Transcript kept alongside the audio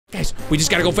guys, we just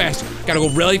gotta go fast. Gotta go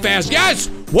really fast. Yes!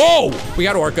 Whoa! We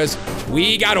got orcas.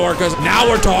 We got orcas. Now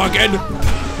we're talking.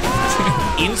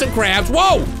 Eating some crabs.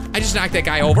 Whoa! I just knocked that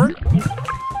guy over.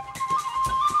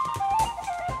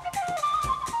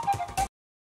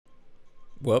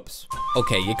 Whoops.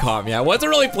 Okay, you caught me. I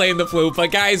wasn't really playing the flute,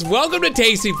 but guys, welcome to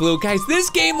Tasty Flute. Guys, this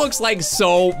game looks like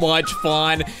so much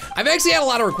fun. I've actually had a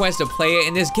lot of requests to play it,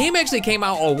 and this game actually came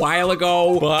out a while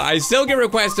ago, but I still get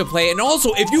requests to play it. And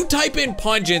also, if you type in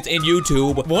Pungence in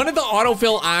YouTube, one of the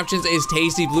autofill options is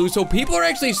Tasty Flute, so people are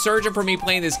actually searching for me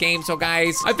playing this game. So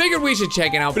guys, I figured we should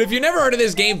check it out. But if you've never heard of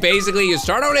this game, basically, you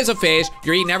start out as a fish,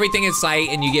 you're eating everything in sight,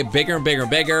 and you get bigger and bigger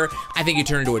and bigger. I think you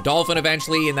turn into a dolphin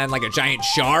eventually, and then like a giant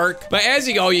shark. But as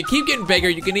you go, you keep getting bigger,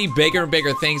 you can eat bigger and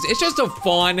bigger things. It's just a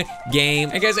fun game.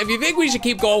 And guys, if you think we should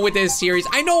keep going with this series,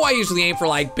 I know I usually aim for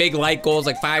like big like goals,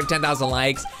 like 5,000-10,000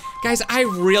 likes. Guys, I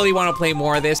really want to play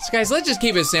more of this. So guys, let's just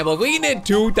keep it simple. If we can hit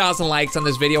 2,000 likes on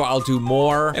this video, I'll do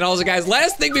more. And also guys,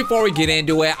 last thing before we get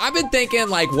into it, I've been thinking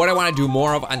like what I want to do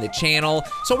more of on the channel.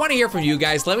 So I want to hear from you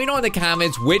guys. Let me know in the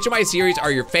comments which of my series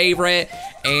are your favorite.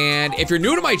 And if you're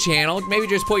new to my channel, maybe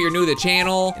just put you're new to the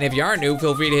channel. And if you aren't new,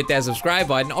 feel free to hit that subscribe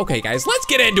button. Okay guys, let's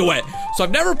get into it. So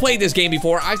I've never played this game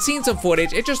before. I've seen some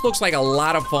footage. It just looks like a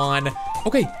lot of fun.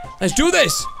 Okay, let's do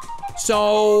this.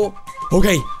 So,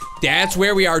 okay. That's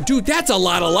where we are. Dude, that's a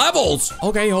lot of levels.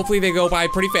 Okay, hopefully they go by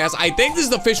pretty fast. I think this is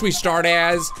the fish we start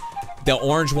as. The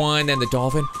orange one and the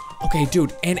dolphin. Okay,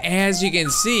 dude, and as you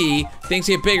can see, things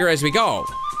get bigger as we go.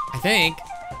 I think.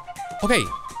 Okay,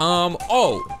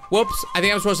 oh, whoops. I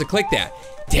think I'm supposed to click that.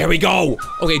 There we go.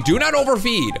 Okay, do not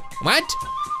overfeed. What?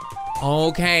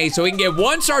 Okay, so we can get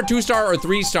 1 star, 2 star, or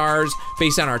 3 stars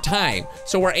based on our time.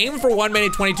 So we're aiming for 1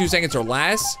 minute, 22 seconds or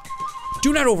less.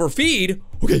 Do not overfeed.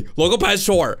 Okay, local pest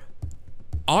store.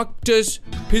 Octus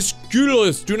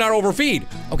pisculus, do not overfeed.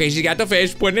 Okay, she got the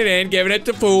fish, putting it in, giving it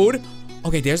to food.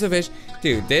 Okay, there's the fish.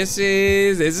 Dude, this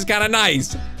is kind of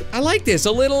nice. I like this,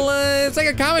 a little, it's like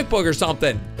a comic book or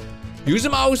something. Use the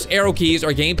mouse, arrow keys,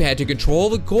 or gamepad to control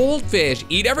the goldfish.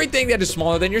 Eat everything that is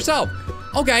smaller than yourself.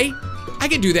 Okay, I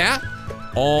can do that.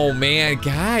 Oh man,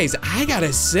 guys, I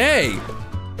gotta say,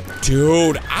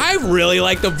 dude, I really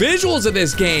like the visuals of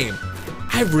this game.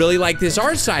 I really like this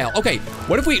art style. Okay,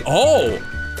 what if we, oh.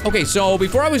 Okay, so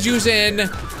before I was using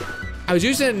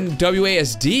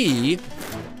WASD.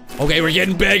 Okay, we're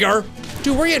getting bigger.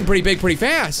 Dude, we're getting pretty big pretty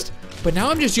fast. But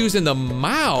now I'm just using the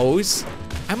mouse.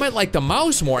 I might like the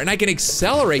mouse more, and I can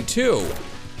accelerate too.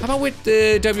 How about with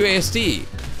the WASD?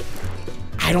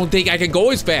 I don't think I can go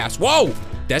as fast. Whoa,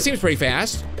 that seems pretty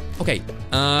fast. Okay,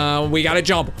 we gotta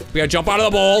jump. We gotta jump out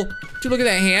of the bowl. Dude, look at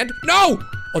that hand. No!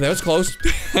 Oh, that was close.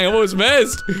 I almost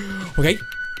missed. Okay,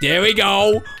 there we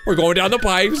go. We're going down the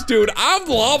pipes. Dude, I'm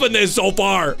loving this so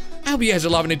far. I hope you guys are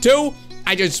loving it too.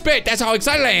 I just spit. That's how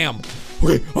excited I am.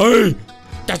 Okay, hey.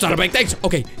 That's not a big thing.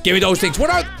 Okay, give me those things. What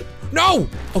are, no.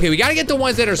 Okay, we gotta get the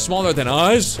ones that are smaller than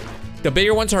us. The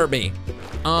bigger ones hurt me.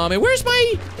 And where's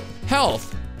my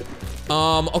health?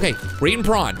 Okay, we're eating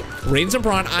prawn. We're eating some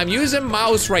prawn. I'm using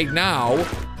mouse right now.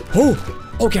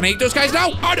 Oh, can I eat those guys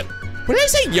now? Oh, what did I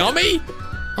say, yummy?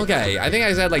 Okay, I think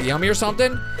I said like yummy or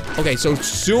something. Okay, so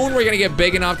soon we're gonna get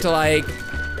big enough to like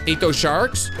eat those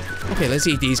sharks. Okay, let's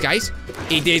eat these guys.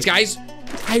 Eat these guys.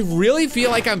 I really feel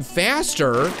like I'm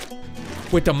faster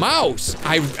with the mouse.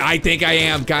 I think I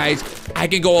am, guys. I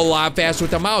can go a lot faster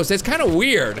with the mouse. That's kind of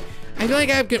weird. I feel like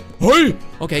I have, hey!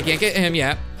 Okay, can't get him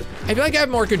yet. I feel like I have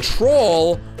more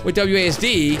control with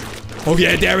WASD. Oh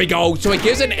yeah, there we go. So it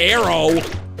gives an arrow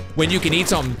when you can eat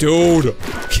something, dude.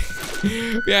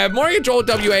 Yeah, I have more control with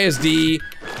WASD,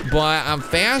 but I'm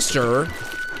faster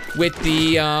with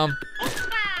the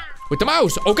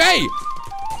mouse. Okay,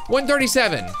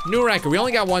 137, new record. We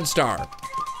only got 1 star,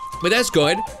 but that's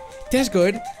good. That's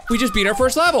good. We just beat our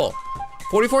first level.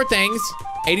 44 things,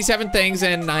 87 things,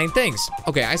 and 9 things.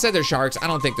 Okay, I said they're sharks. I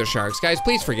don't think they're sharks. Guys,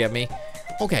 please forgive me.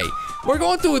 Okay, we're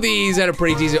going through these at a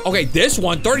pretty decent. Okay, this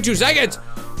one, 32 seconds.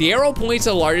 The arrow points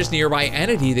to the largest nearby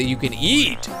entity that you can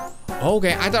eat.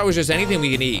 Okay, I thought it was just anything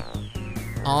we can eat.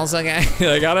 Also, I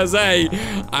gotta say,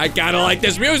 I kinda like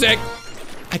this music.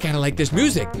 I kinda like this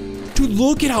music. Dude,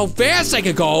 look at how fast I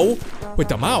could go with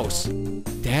the mouse.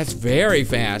 That's very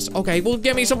fast. Okay, well,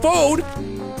 give me some food.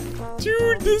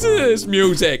 Dude, this is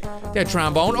music. That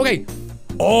trombone, okay.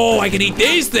 Oh, I can eat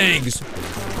these things.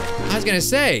 I was gonna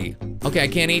say, okay, I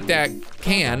can't eat that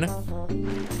can.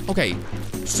 Okay,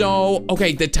 so,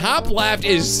 okay, the top left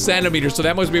is centimeters, so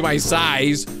that must be my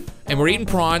size. And we're eating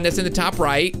prawn, that's in the top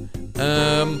right.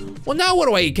 Well now what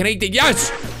do I eat? Can I eat the,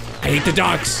 yes! I ate the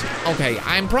ducks. Okay,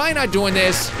 I'm probably not doing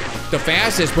this the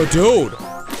fastest, but dude,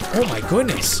 oh my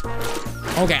goodness.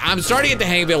 Okay, I'm starting to get the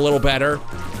hang of it a little better.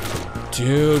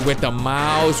 Dude, with the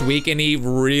mouse, we can eat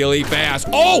really fast.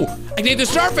 Oh, I need the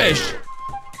starfish.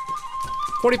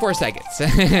 44 seconds.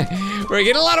 We're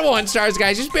getting a lot of 1 stars,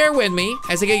 guys. Just bear with me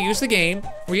as I get used to the game.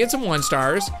 We get some 1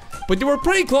 stars, but we're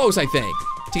pretty close, I think,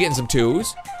 to getting some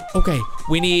 2s. Okay,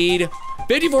 we need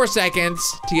 54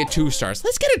 seconds to get 2 stars.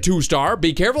 Let's get a 2 star.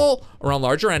 Be careful around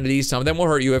larger entities. Some of them will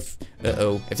hurt you if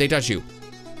they touch you.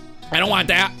 I don't want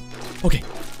that. Okay,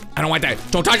 I don't want that.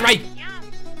 Don't touch me.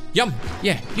 Yum.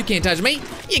 Yeah, you can't touch me.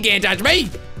 You can't touch me.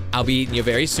 I'll be eating you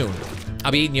very soon.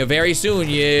 I'll be eating you very soon,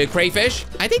 you crayfish.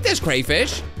 I think that's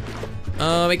crayfish.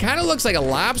 It kind of looks like a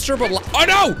lobster, but oh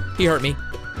no! He hurt me.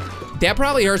 That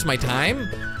probably hurts my time.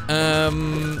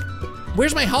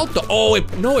 Where's my health though? Oh,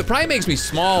 no, it probably makes me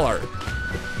smaller.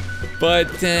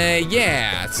 But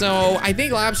yeah, so I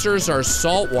think lobsters are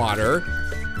saltwater.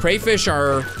 Crayfish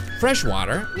are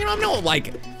freshwater. You know, I'm no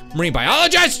like marine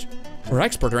biologist or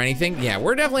expert or anything. Yeah,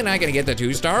 we're definitely not gonna get the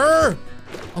 2 star.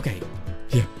 Okay,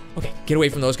 yeah, okay, get away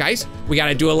from those guys. We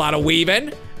gotta do a lot of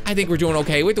weaving. I think we're doing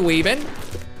okay with the weaving.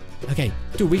 Okay,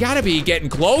 dude, we gotta be getting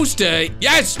close to,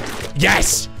 yes,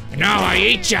 yes. Now I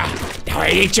eat ya, now I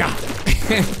eat ya.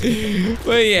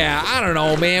 But yeah, I don't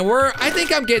know, man. I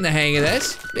think I'm getting the hang of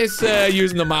this. It's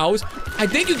using the mouse. I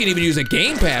think you can even use a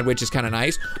gamepad, which is kind of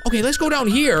nice. Okay, let's go down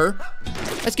here.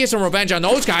 Let's get some revenge on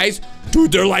those guys.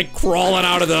 Dude, they're like crawling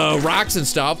out of the rocks and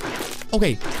stuff.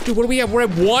 Okay, dude, what do we have? We're at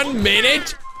 1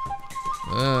 minute.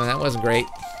 That wasn't great.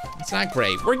 It's not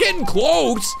great. We're getting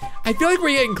close. I feel like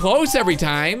we're getting close every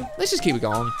time. Let's just keep it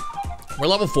going. We're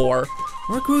level 4.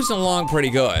 We're cruising along pretty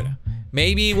good.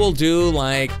 Maybe we'll do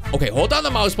like, okay, hold down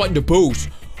the mouse button to boost.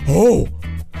 Oh,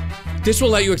 this will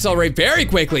let you accelerate very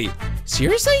quickly.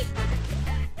 Seriously?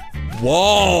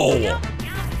 Whoa.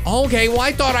 Okay, well,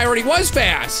 I thought I already was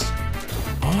fast.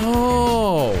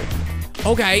 Oh,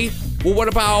 okay. Well, what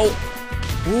about,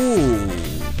 ooh.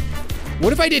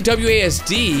 What if I did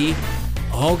WASD?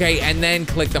 Okay, and then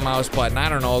click the mouse button. I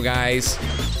don't know, guys.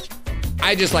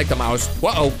 I just like the mouse.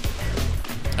 Uh-oh.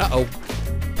 Uh-oh.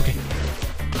 Okay.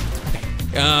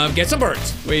 Okay. Get some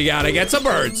birds. We gotta get some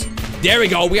birds. There we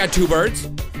go. We got 2 birds.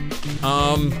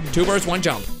 2 birds, 1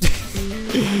 jump.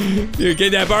 Dude,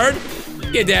 get that bird.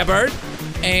 Get that bird.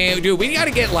 And dude, we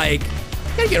gotta get like,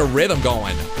 gotta get a rhythm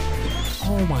going.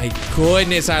 Oh my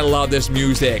goodness, I love this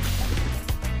music.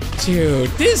 Dude,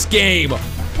 this game.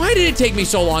 Why did it take me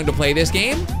so long to play this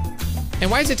game? And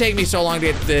why does it take me so long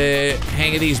to get the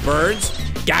hang of these birds?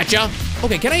 Gotcha.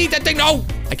 Okay, can I eat that thing? No,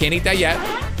 I can't eat that yet.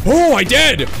 Oh, I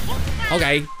did.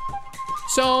 Okay.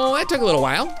 So that took a little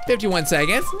while, 51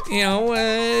 seconds. You know,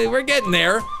 we're getting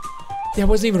there. That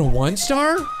wasn't even a 1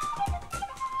 star?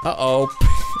 Uh-oh.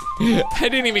 I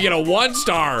didn't even get a 1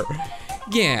 star.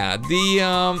 Yeah,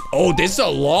 oh, this is a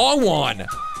long one.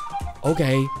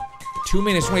 Okay, 2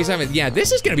 minutes, 27. Yeah,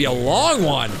 this is gonna be a long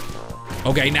one.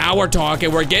 Okay, now we're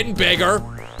talking, we're getting bigger.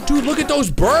 Dude, look at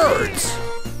those birds.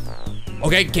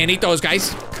 Okay, can't eat those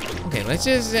guys. Okay, let's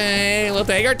just, we'll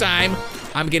take our time.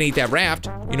 I'm gonna eat that raft.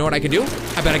 You know what I can do?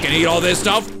 I bet I can eat all this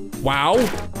stuff. Wow.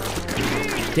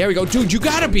 There we go. Dude, you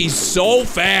gotta be so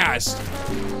fast.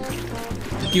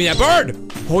 Give me that bird.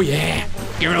 Oh yeah,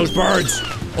 give me those birds.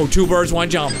 Oh, 2 birds, 1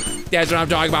 jump. That's what I'm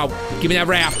talking about. Give me that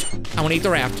raft. I wanna eat the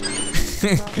raft.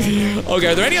 Okay,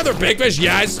 are there any other big fish?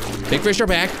 Yes, big fish are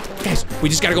back. Guys, we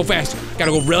just gotta go fast.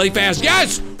 Gotta go really fast.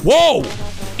 Yes, whoa.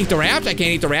 Eat the raft? I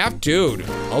can't eat the raft? Dude,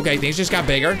 okay, things just got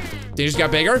bigger. Things just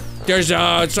got bigger. There's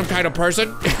some kind of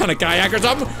person on a kayak or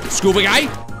something. Scuba guy.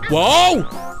 Whoa,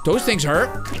 those things hurt.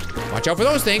 Watch out for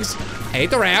those things. I ate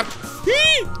the raft.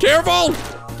 Careful.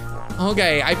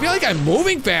 Okay, I feel like I'm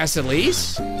moving fast at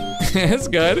least. That's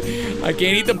good. I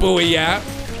can't eat the buoy yet.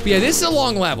 But yeah, this is a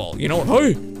long level. You know,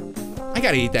 hey, I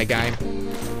gotta eat that guy.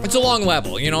 It's a long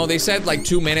level. You know, they said like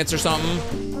 2 minutes or something.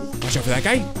 Watch out for that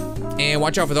guy. And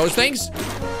watch out for those things.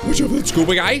 Watch out for that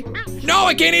scuba guy. No,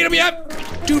 I can't eat him yet.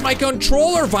 Dude, my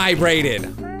controller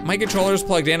vibrated. My controller's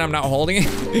plugged in, I'm not holding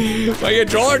it. My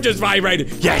controller just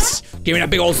vibrated. Yes, give me that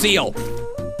big old seal.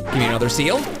 Give me another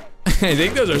seal. I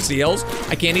think those are seals.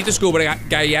 I can't eat the scuba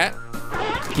guy yet.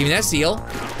 Give me that seal.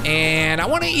 And I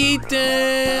wanna eat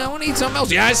something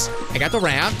else. Yes, I got the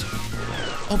raft.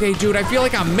 Okay, dude, I feel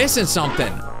like I'm missing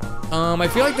something. I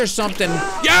feel like there's something.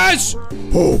 Yes!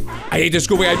 Oh, I ate the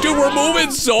scuba guy. Dude, we're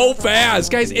moving so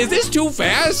fast. Guys, is this too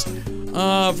fast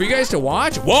for you guys to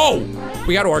watch? Whoa,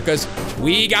 we got orcas.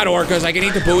 We got orcas. I can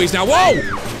eat the buoys now. Whoa!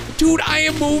 Dude, I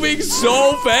am moving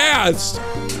so fast.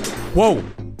 Whoa,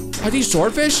 are these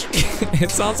swordfish?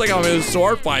 It sounds like I'm in a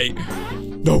sword fight.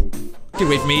 No, get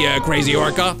away from me, crazy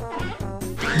orca.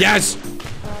 Yes,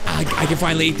 I can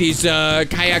finally eat these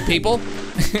kayak people.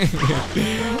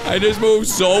 I just moved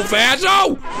so fast.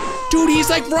 Oh! Dude, he's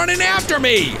like running after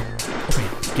me. Okay,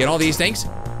 get all these things.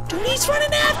 Dude, he's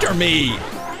running after me.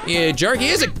 Yeah, jerk,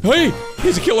 he's a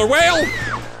killer whale.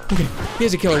 Okay, he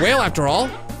is a killer whale after all.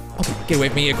 Okay, get away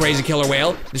from me, you crazy killer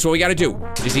whale. This is what we gotta do.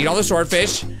 Just eat all the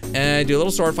swordfish, do a little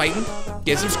sword fighting,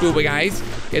 get some scuba guys,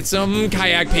 get some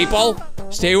kayak people,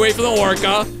 stay away from the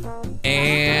orca,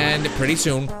 and pretty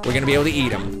soon, we're gonna be able to eat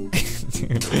them.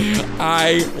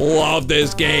 I love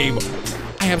this game.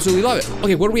 I absolutely love it.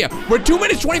 Okay, what do we have? We're 2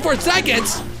 minutes, 24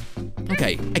 seconds.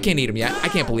 Okay, I can't eat him yet. I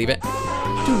can't believe it.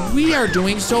 Dude, we are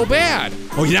doing so bad.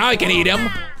 Oh, now I can eat him.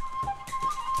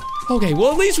 Okay,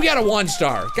 well, at least we got a 1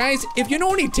 star. Guys, if you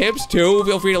know any tips too,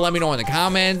 feel free to let me know in the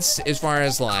comments as far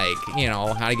as like, you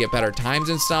know, how to get better times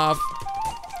and stuff.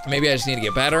 Maybe I just need to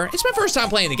get better. It's my first time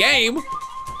playing the game.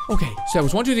 Okay, so that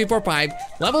was 1, 2, 3, 4, 5.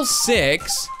 Level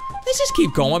 6. Let's just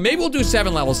keep going. Maybe we'll do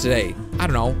 7 levels today. I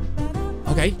don't know.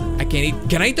 Okay, I can't eat.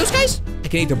 Can I eat those guys? I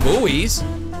can eat the buoys.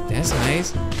 That's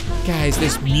nice. Guys,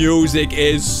 this music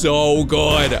is so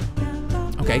good.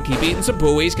 Okay, keep eating some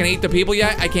buoys. Can I eat the people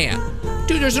yet? I can't.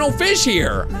 Dude, there's no fish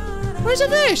here. Where's the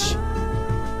fish?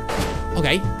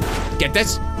 Okay, get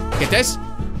this,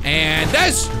 and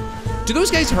this. Do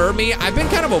those guys hurt me? I've been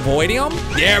kind of avoiding them.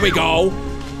 There we go.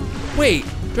 Wait,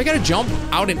 do I gotta jump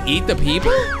out and eat the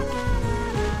people?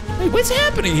 Wait, what's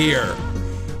happening here?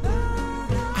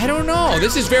 I don't know,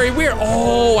 this is very weird.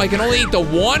 Oh, I can only eat the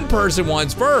 1 person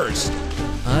ones first.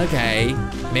 Okay,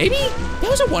 maybe? That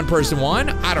was a 1 person one.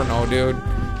 I don't know, dude.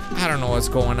 I don't know what's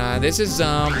going on. This is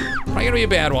probably gonna be a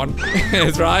bad one.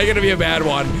 It's probably gonna be a bad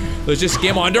one. Let's just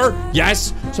skim under.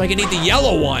 Yes, so I can eat the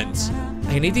yellow ones.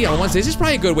 I can eat the yellow ones. This is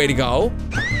probably a good way to go.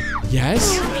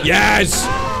 Yes, yes.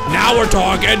 Now we're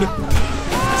talking.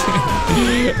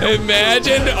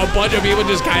 Imagine a bunch of people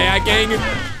just kayaking.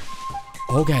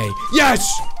 Okay, yes,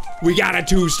 we got a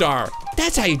 2 star.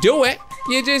 That's how you do it.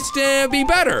 You just be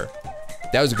better.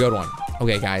 That was a good one.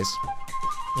 Okay, guys,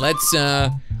 let's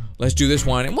do this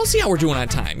one, and we'll see how we're doing on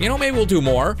time. You know, maybe we'll do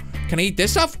more. Can I eat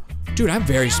this stuff? Dude, I'm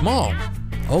very small.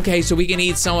 Okay, so we can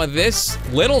eat some of this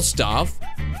little stuff.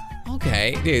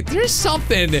 Okay, dude, there's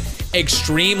something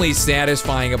extremely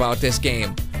satisfying about this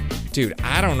game. Dude,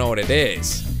 I don't know what it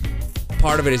is.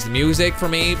 Part of it is the music for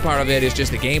me. Part of it is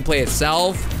just the gameplay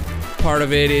itself. Part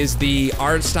of it is the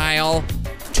art style.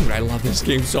 Dude, I love this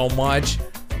game so much.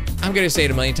 I'm gonna say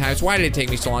it a million times. Why did it take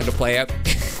me so long to play it?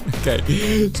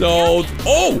 Okay, so,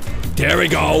 oh, there we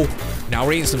go. Now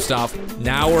we're eating some stuff.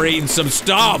 Now we're eating some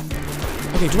stuff.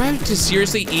 Okay, do I have to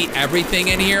seriously eat everything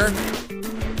in here?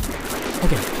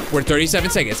 Okay, we're at 37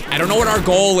 seconds. I don't know what our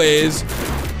goal is,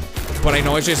 but I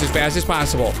know it's just as fast as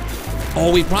possible.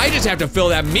 Oh, we probably just have to fill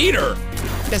that meter.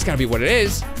 That's gotta be what it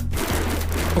is.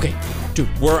 Okay, dude,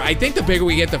 I think the bigger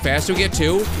we get, the faster we get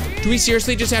too. Do we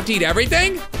seriously just have to eat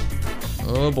everything?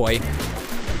 Oh boy.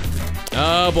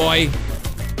 Oh boy.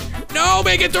 No,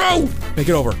 make it through! Make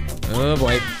it over. Oh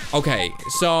boy. Okay,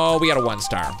 so we got a 1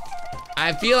 star.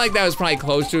 I feel like that was probably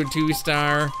close to a 2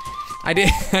 star. I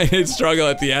did struggle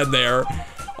at the end there.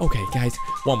 Okay, guys,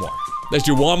 1 more. Let's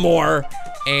do 1 more,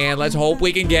 and let's hope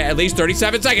we can get at least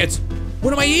 37 seconds.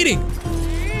 What am I eating?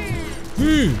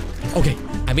 Okay,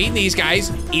 I'm eating these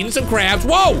guys, eating some crabs.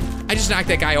 Whoa! I just knocked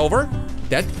that guy over.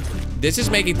 This is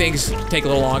making things take a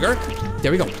little longer.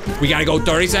 There we go. We gotta go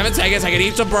 37 seconds. I can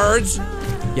eat some birds.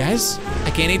 Yes, I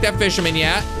can't eat that fisherman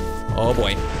yet. Oh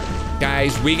boy.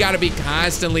 Guys, we gotta be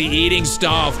constantly eating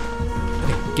stuff.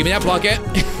 Okay, give me that bucket.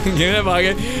 Give me that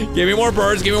bucket. Give me more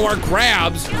birds, give me more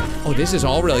crabs. Oh, this is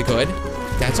all really good.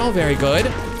 That's all very good.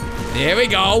 There we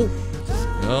go.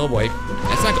 Oh boy,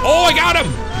 that's not, oh, I got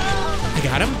him. I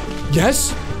got him,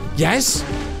 yes, yes.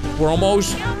 We're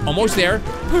almost there.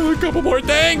 A couple more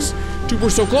things. Dude, we're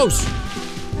so close.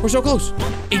 We're so close.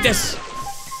 Eat this.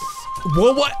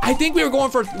 Well, what? I think we were going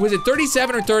for, was it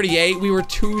 37 or 38? We were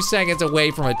 2 seconds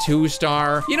away from a 2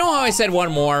 star. You know how I said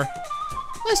 1 more?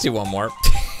 Let's do 1 more.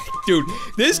 Dude,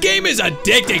 this game is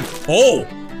addicting. Oh,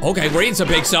 okay, we're eating some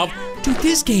big stuff. Dude,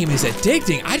 this game is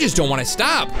addicting. I just don't want to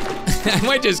stop. I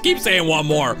might just keep saying 1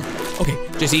 more. Okay,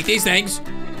 just eat these things.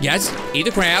 Yes, eat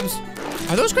the crabs.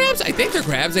 Are those crabs? I think they're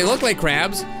crabs. They look like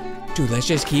crabs. Dude, let's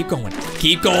just keep going.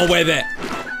 Keep going with it.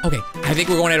 Okay, I think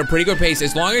we're going at a pretty good pace.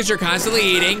 As long as you're constantly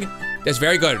eating, that's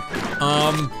very good.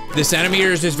 The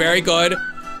centimeters is very good.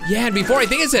 Yeah, and before I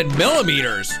think it said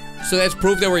millimeters. So that's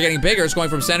proof that we're getting bigger. It's going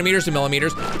from centimeters to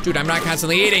millimeters. Dude, I'm not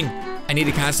constantly eating. I need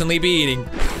to constantly be eating.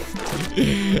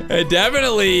 It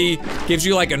definitely gives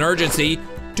you like an urgency.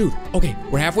 Dude, okay,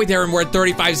 we're halfway there and we're at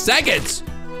 35 seconds.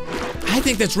 I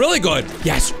think that's really good.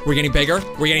 Yes, we're getting bigger.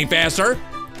 We're getting faster.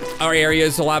 Our area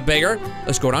is a lot bigger.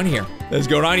 Let's go down here. Let's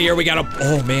go down here. We got a,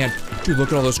 oh man. Dude, look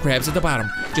at all those crabs at the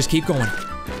bottom. Just keep going.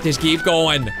 Just keep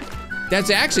going. That's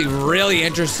actually really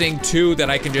interesting too, that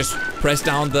I can just press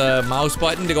down the mouse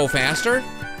button to go faster.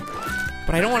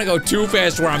 But I don't want to go too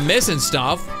fast where I'm missing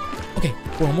stuff. Okay,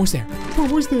 we're almost there. We're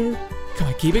almost there. Come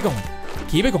on, keep it going.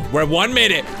 Keep it going. We're at 1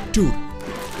 minute. Dude,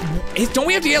 don't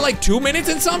we have to get like 2 minutes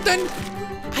and something?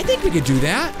 I think we could do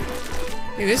that.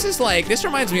 Hey, this is like, this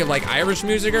reminds me of like Irish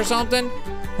music or something.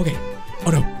 Okay.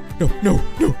 Oh no.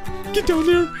 Get down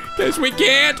there. Guys, we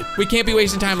can't be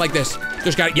wasting time like this.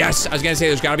 Yes, I was gonna say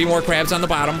there's gotta be more crabs on the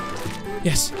bottom.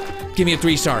 Yes, give me a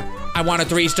 3-star. I want a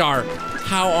 3-star.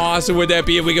 How awesome would that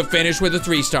be if we could finish with a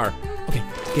 3-star? Okay,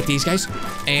 get these guys,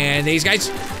 and these guys,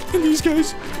 and these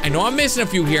guys. I know I'm missing a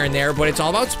few here and there, but it's all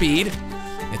about speed.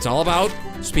 It's all about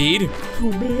speed.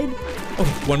 Oh man.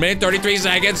 Okay, 1 minute, 33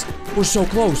 seconds. We're so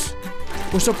close.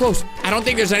 We're so close. I don't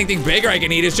think there's anything bigger I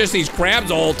can eat. It's just these crabs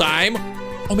the whole time.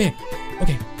 Oh man,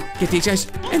 okay. Get these guys,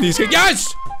 and these guys,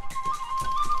 yes!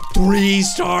 3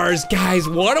 stars, guys,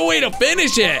 what a way to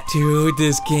finish it. Dude,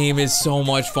 this game is so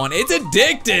much fun. It's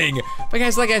addicting. But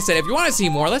guys, like I said, if you want to see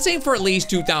more, let's aim for at least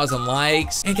 2,000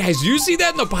 likes. And guys, you see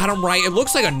that in the bottom right? It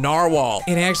looks like a narwhal.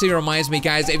 It actually reminds me,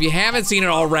 guys, if you haven't seen it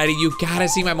already, you gotta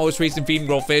see my most recent Feed and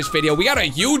Grow Fish video. We got a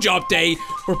huge update.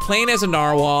 We're playing as a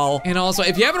narwhal. And also,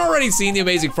 if you haven't already seen the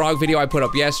Amazing Frog video I put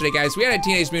up yesterday, guys, we had a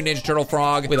Teenage Mutant Ninja Turtle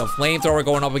frog with a flamethrower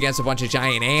going up against a bunch of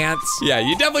giant ants. Yeah,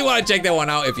 you definitely want to check that one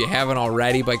out if you haven't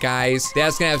already. But guys,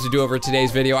 that's gonna have to do it for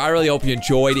today's video. I really hope you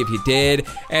enjoyed. If you did,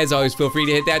 as always, feel free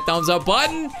to hit that thumbs up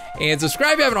button and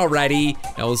subscribe if you haven't already.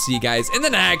 And we'll see you guys in the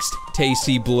next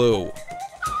Tasty Blue.